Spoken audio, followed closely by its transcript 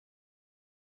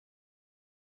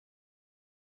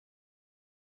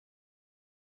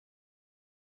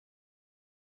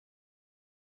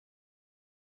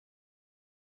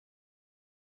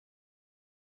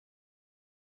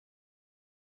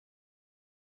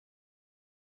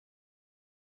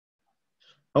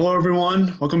Hello,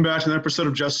 everyone. Welcome back to another episode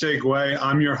of Just Say Guay.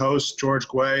 I'm your host, George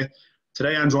Guay.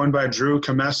 Today, I'm joined by Drew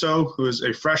Commesso, who is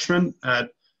a freshman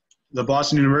at the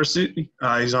Boston University.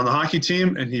 He's on the hockey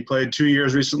team, and he played 2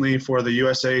 years recently for the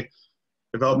USA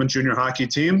Development Junior Hockey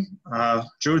Team.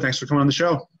 Drew, thanks for coming on the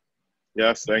show.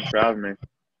 Yes, thanks for having me.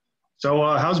 So,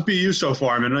 how's BU so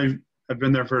far? I mean, I've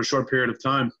been there for a short period of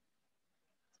time.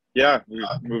 Yeah, we've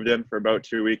moved in for about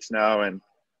 2 weeks now, and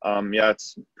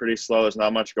it's pretty slow. There's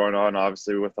not much going on,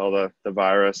 obviously, with all the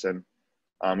virus, and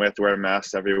we have to wear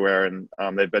masks everywhere, and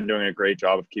they've been doing a great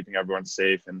job of keeping everyone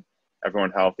safe and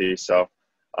everyone healthy. So,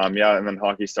 and then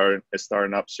hockey is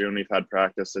starting up soon. We've had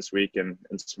practice this week in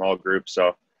small groups,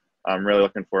 so I'm really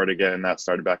looking forward to getting that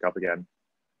started back up again.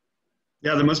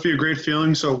 Yeah, that must be a great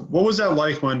feeling. So, what was that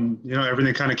like when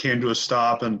everything kind of came to a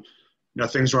stop and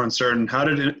things were uncertain? How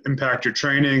did it impact your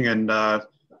training, and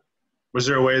was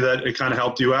there a way that it kind of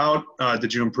helped you out?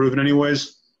 Did you improve in any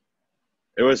ways?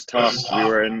 It was tough. We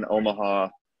were in Omaha,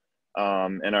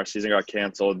 and our season got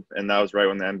canceled, and that was right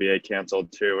when the NBA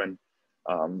canceled too. And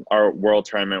our World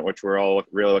Tournament, which we're all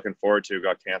really looking forward to,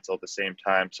 got canceled at the same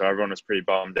time. So everyone was pretty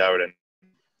bummed out,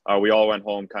 and we all went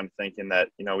home kind of thinking that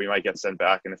we might get sent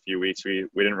back in a few weeks. We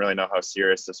didn't really know how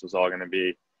serious this was all going to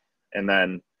be, and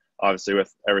then obviously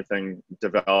with everything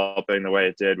developing the way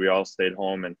it did, we all stayed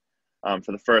home. And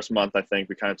for the first month, I think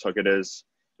we kind of took it as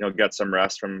get some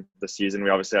rest from the season. We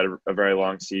obviously had a very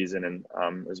long season, and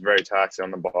it was very taxing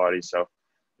on the body. So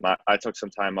I took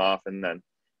some time off, and then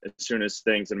as soon as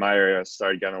things in my area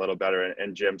started getting a little better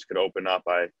and gyms could open up,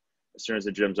 as soon as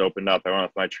the gyms opened up, I went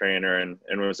with my trainer and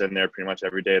was in there pretty much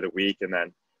every day of the week. And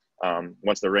then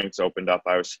once the rinks opened up,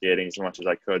 I was skating as much as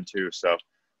I could too. So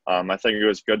I think it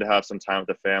was good to have some time with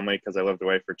the family because I lived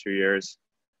away for 2 years.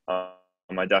 I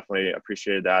definitely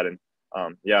appreciated that. And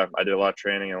I did a lot of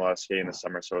training and a lot of skating this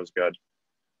summer, so it was good.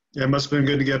 Yeah, it must have been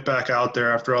good to get back out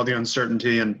there after all the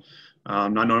uncertainty and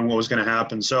not knowing what was going to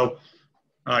happen. So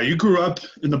you grew up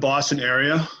in the Boston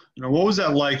area. What was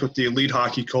that like with the elite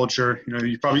hockey culture?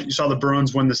 You saw the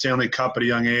Bruins win the Stanley Cup at a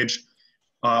young age.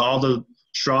 All the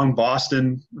strong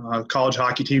Boston college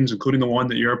hockey teams, including the one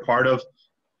that you're a part of,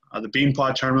 the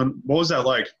Beanpot tournament. What was that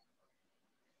like?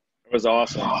 It was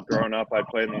awesome. Growing up, I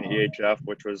played in the EHF,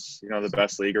 which was, the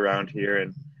best league around here.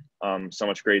 And so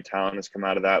much great talent has come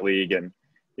out of that league. And,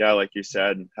 like you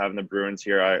said, having the Bruins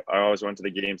here, I always went to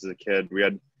the games as a kid. We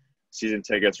had season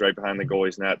tickets right behind the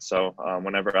goalie's net. So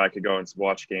whenever I could go and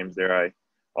watch games there, I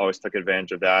always took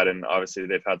advantage of that. And obviously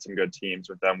they've had some good teams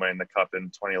with them winning the Cup in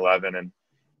 2011. And,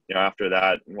 after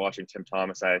that, and watching Tim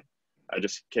Thomas, I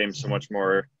just came so much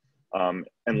more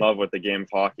in love with the game of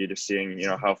hockey, just seeing,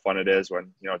 how fun it is when,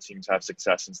 teams have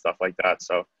success and stuff like that.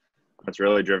 So it's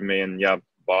really driven me. And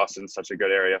Boston's such a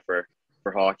good area for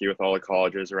hockey with all the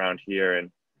colleges around here. And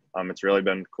it's really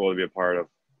been cool to be a part of.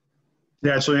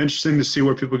 Yeah, it's really interesting to see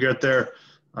where people get their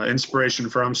inspiration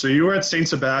from. So you were at St.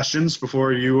 Sebastian's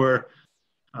before you were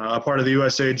a part of the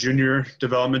USA Junior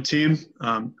Development Team.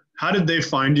 How did they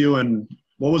find you, and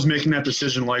what was making that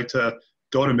decision like to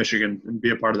go to Michigan and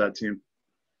be a part of that team?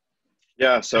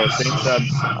 Yeah, so St.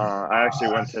 Seb's, I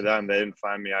actually went to them. They didn't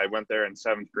find me. I went there in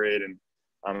 7th grade, and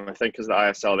I think because of the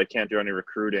ISL, they can't do any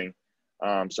recruiting.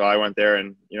 So I went there,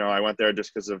 and, I went there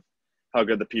just because of how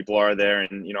good the people are there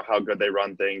and, how good they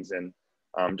run things and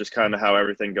just kind of how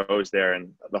everything goes there.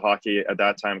 And the hockey at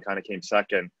that time kind of came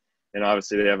second. And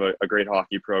obviously they have a great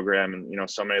hockey program,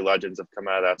 and, so many legends have come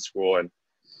out of that school. And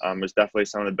it was definitely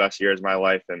some of the best years of my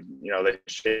life. And, they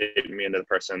shaped me into the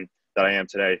person that I am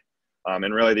today.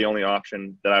 And really the only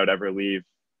option that I would ever leave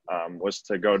was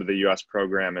to go to the U.S.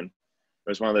 program. And it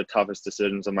was one of the toughest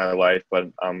decisions of my life, but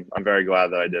I'm very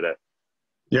glad that I did it.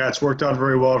 Yeah, it's worked out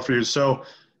very well for you. So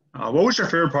what was your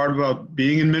favorite part about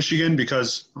being in Michigan?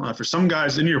 Because for some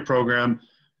guys in your program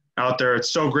out there, it's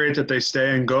so great that they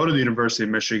stay and go to the University of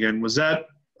Michigan. Was that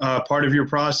part of your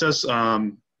process?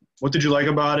 What did you like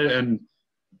about it? And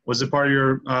was it part of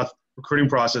your recruiting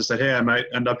process that, hey, I might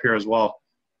end up here as well?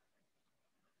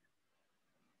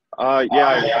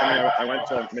 I went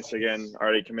to Michigan,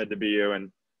 already committed to BU,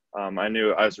 and I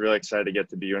knew I was really excited to get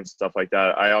to BU and stuff like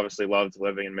that. I obviously loved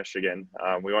living in Michigan.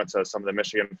 We went to some of the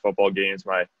Michigan football games.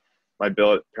 My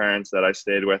billet parents that I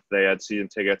stayed with, they had season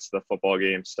tickets to the football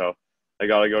games, so I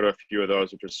got to go to a few of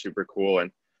those, which was super cool.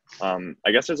 And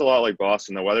I guess it's a lot like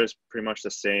Boston. The weather is pretty much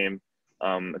the same.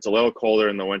 It's a little colder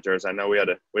in the winters. I know we had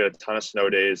a ton of snow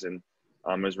days, and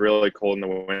it was really cold in the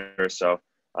winter, so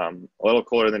a little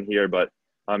colder than here, but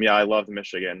I love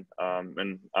Michigan,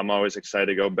 and I'm always excited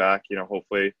to go back.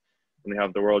 Hopefully when they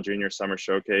have the World Junior Summer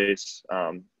Showcase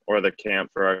or the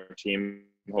camp for our team,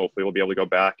 hopefully we'll be able to go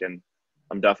back, and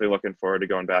I'm definitely looking forward to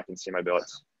going back and see my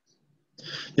billets.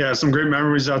 Yeah, some great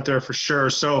memories out there for sure.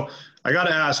 So I got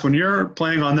to ask, when you're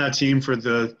playing on that team for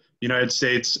the United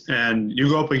States and you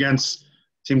go up against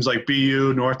teams like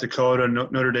BU, North Dakota,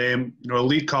 Notre Dame,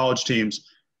 elite college teams,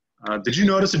 did you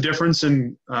notice a difference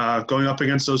in going up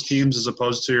against those teams as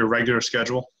opposed to your regular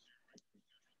schedule?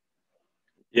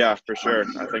 Yeah, for sure.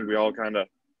 I think we all kind of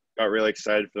got really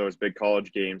excited for those big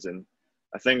college games. And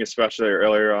I think especially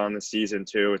earlier on in the season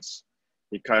too,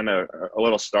 you kind of a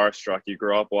little starstruck. You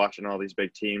grow up watching all these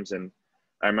big teams. And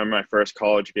I remember my first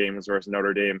college game was versus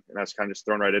Notre Dame, and I was kind of just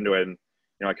thrown right into it. And,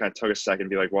 I kind of took a second to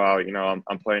be like, wow,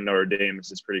 I'm playing Notre Dame.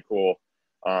 This is pretty cool.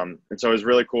 And so it was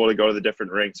really cool to go to the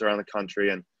different rinks around the country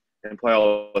and play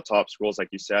all the top schools, like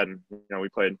you said. And, we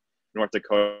played North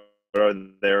Dakota.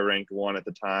 They were ranked 1 at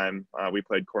the time. We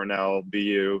played Cornell,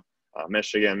 BU,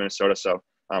 Michigan, Minnesota. So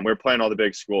we were playing all the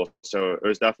big schools. So it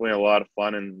was definitely a lot of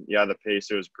fun. And, yeah, the pace,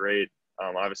 it was great.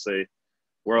 Obviously,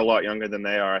 we're a lot younger than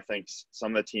they are. I think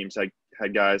some of the teams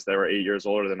had guys that were 8 years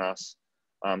older than us.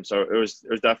 So it was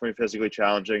definitely physically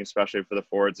challenging, especially for the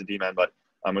forwards and D-men. But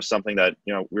it was something that,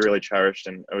 we really cherished,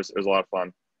 and it was a lot of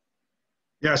fun.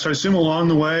 Yeah, so I assume along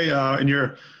the way in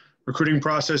your recruiting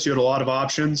process, you had a lot of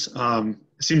options.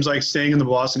 It seems like staying in the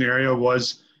Boston area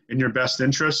was in your best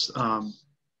interest.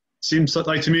 Seems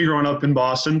like to me, growing up in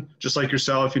Boston, just like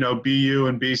yourself, BU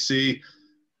and BC,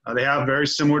 they have very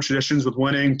similar traditions with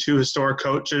winning, 2 historic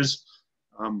coaches.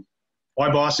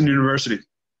 Why Boston University?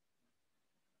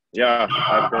 Yeah,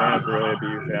 I've grown up really a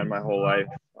BU fan my whole life.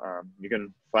 You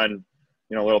can find,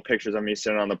 little pictures of me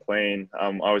sitting on the plane.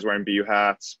 I was wearing BU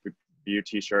hats, BU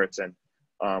T-shirts, and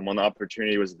when the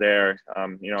opportunity was there,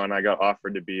 and I got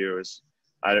offered to BU,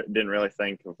 I didn't really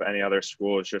think of any other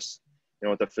school. It's just,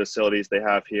 with the facilities they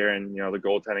have here and, the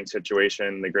goaltending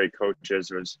situation, the great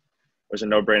coaches, was a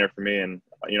no-brainer for me. And,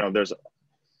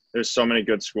 there's so many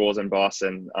good schools in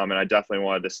Boston, and I definitely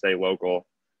wanted to stay local,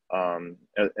 and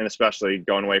especially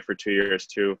going away for 2 years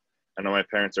too. I know my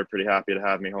parents are pretty happy to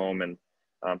have me home and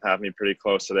have me pretty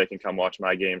close so they can come watch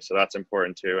my games. So that's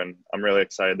important too. And I'm really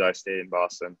excited that I stayed in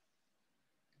Boston.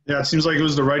 Yeah, it seems like it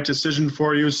was the right decision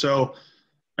for you. So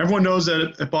everyone knows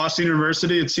that at Boston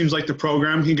University, it seems like the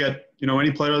program can get,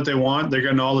 any player that they want. They're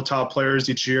getting all the top players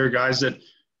each year, guys that,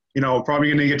 probably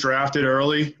going to get drafted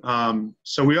early.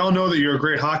 So we all know that you're a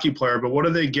great hockey player, but what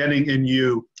are they getting in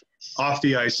you off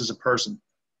the ice as a person?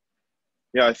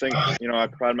 Yeah, I think, I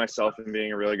pride myself in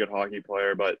being a really good hockey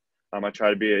player, but I try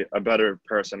to be a better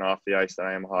person off the ice than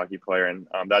I am a hockey player. And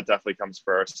that definitely comes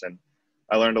first. And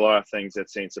I learned a lot of things at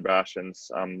St. Sebastian's,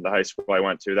 the high school I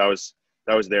went to. That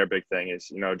was their big thing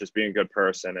is, just being a good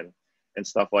person and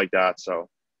stuff like that. So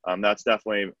that's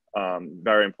definitely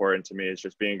very important to me is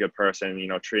just being a good person,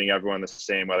 treating everyone the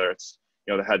same, whether it's,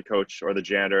 the head coach or the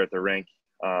janitor at the rink.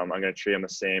 I'm going to treat them the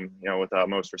same, with the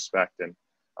utmost respect. And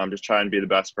I'm just trying to be the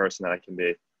best person that I can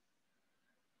be.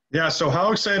 Yeah. So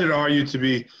how excited are you to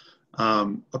be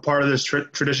a part of this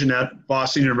tradition at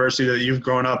Boston University that you've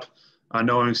grown up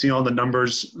knowing, seeing all the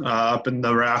numbers up in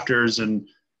the rafters and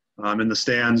in the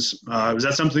stands? Was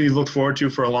that something you looked forward to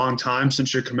for a long time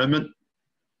since your commitment?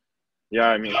 Yeah,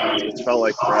 I mean, it's felt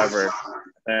like forever.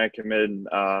 I committed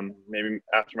maybe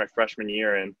after my freshman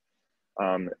year, and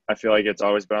I feel like it's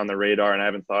always been on the radar, and I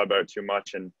haven't thought about it too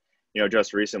much. And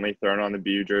just recently throwing on the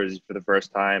BU jersey for the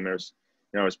first time, it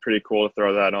was pretty cool to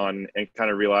throw that on and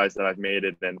kind of realize that I've made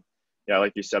it. And yeah,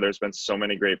 like you said, there's been so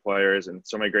many great players and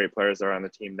so many great players that are on the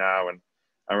team now, and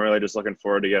I'm really just looking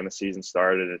forward to getting the season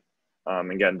started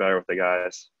and getting better with the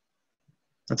guys.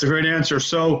 That's a great answer.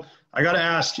 So I got to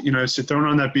ask, so throwing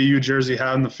on that BU jersey,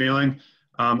 having the feeling,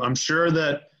 I'm sure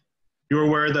that you were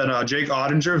aware that Jake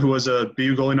Ottinger, who was a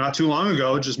BU goalie not too long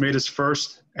ago, just made his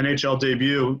first NHL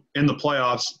debut in the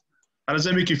playoffs. How does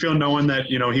that make you feel knowing that,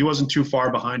 he wasn't too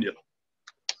far behind you?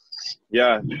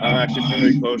 Yeah, I'm actually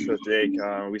really close with Jake.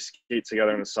 We skate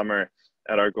together in the summer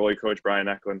at our goalie coach, Brian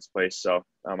Eklund's place. So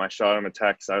I shot him a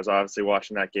text. I was obviously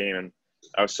watching that game, and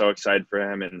I was so excited for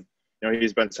him. And,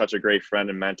 he's been such a great friend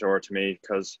and mentor to me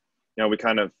because, we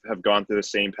kind of have gone through the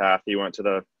same path. He went to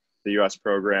the U.S.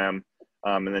 program,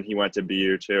 and then he went to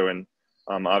BU too. And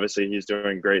obviously he's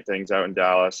doing great things out in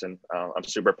Dallas, and I'm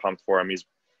super pumped for him.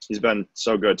 He's been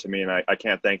so good to me, and I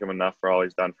can't thank him enough for all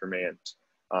he's done for me. And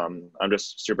I'm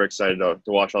just super excited to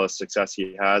watch all the success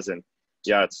he has. And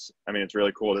yeah, it's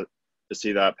really cool to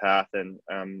see that path and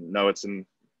know it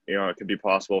could be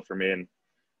possible for me. And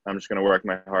I'm just going to work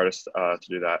my hardest to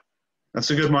do that. That's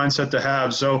a good mindset to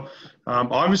have. So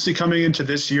obviously coming into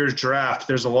this year's draft,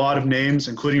 there's a lot of names,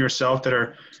 including yourself, that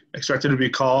are expected to be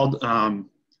called. A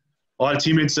lot of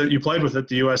teammates that you played with at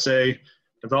the USA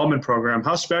development program.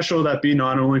 How special would that be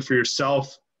not only for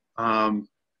yourself, but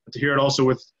to hear it also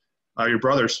with your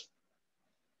brothers.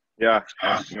 Yeah,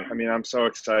 I mean, I'm so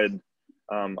excited,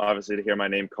 obviously, to hear my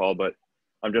name called, but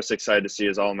I'm just excited to see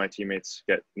as all of my teammates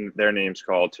get their names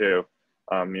called too.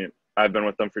 I've been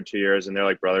with them for 2 years, and they're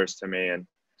like brothers to me, and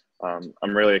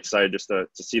I'm really excited just to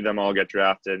see them all get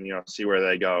drafted and, see where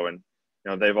they go. And,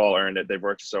 they've all earned it. They've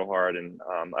worked so hard, and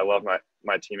I love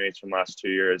my teammates from the last 2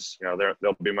 years.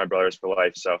 They'll be my brothers for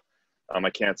life. So I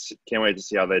can't wait to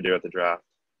see how they do at the draft.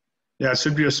 Yeah, it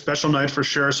should be a special night for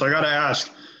sure. So I got to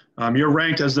ask, you're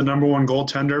ranked as the #1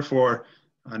 goaltender for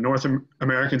North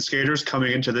American skaters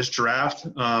coming into this draft.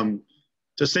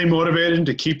 To stay motivated,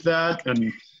 to keep that, and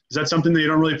is that something that you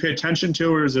don't really pay attention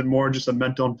to, or is it more just a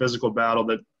mental and physical battle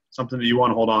that something that you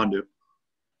want to hold on to?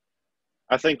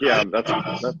 I think, yeah, that's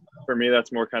for me,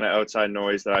 that's more kind of outside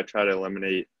noise that I try to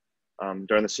eliminate.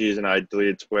 During the season, I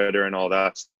deleted Twitter and all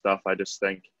that stuff. I just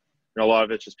think, a lot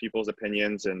of it's just people's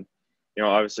opinions, and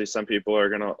obviously some people are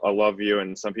going to love you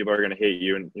and some people are going to hate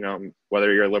you. And,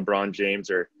 whether you're LeBron James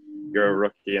or you're a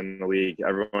rookie in the league,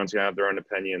 everyone's going to have their own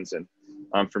opinions. And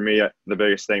for me, the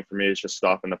biggest thing for me is just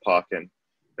stopping the puck. And,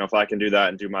 if I can do that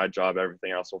and do my job,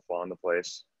 everything else will fall into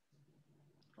place.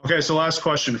 Okay, so last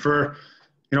question. For,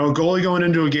 a goalie going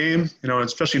into a game,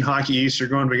 especially in Hockey East, you're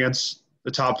going up against the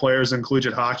top players in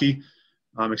collegiate hockey,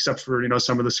 except for,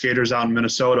 some of the skaters out in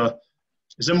Minnesota.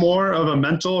 Is it more of a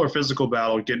mental or physical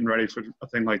battle getting ready for a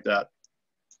thing like that?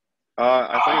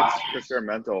 I think it's for sure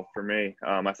mental for me.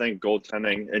 I think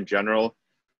goaltending in general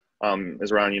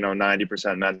is around,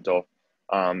 90% mental.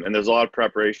 And there's a lot of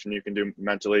preparation you can do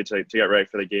mentally to get ready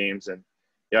for the games. And,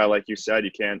 yeah, like you said,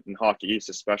 you can't – in Hockey East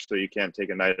especially, you can't take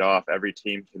a night off. Every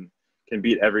team can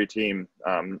beat every team,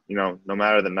 no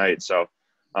matter the night. So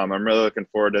I'm really looking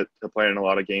forward to playing a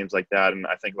lot of games like that. And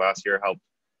I think last year helped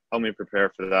me prepare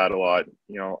for that a lot.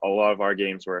 A lot of our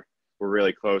games were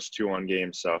really close 2-1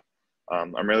 games. So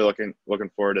I'm really looking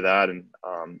forward to that. And,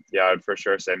 yeah, I'd for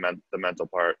sure say the mental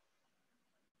part.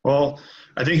 Well,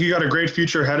 I think you got a great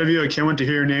future ahead of you. I can't wait to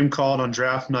hear your name called on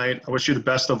draft night. I wish you the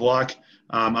best of luck.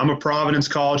 I'm a Providence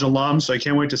College alum, so I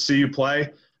can't wait to see you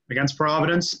play against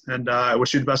Providence. And I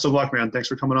wish you the best of luck, man. Thanks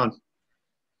for coming on.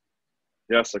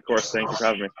 Yes, of course. Thank you for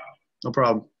having me. No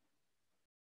problem.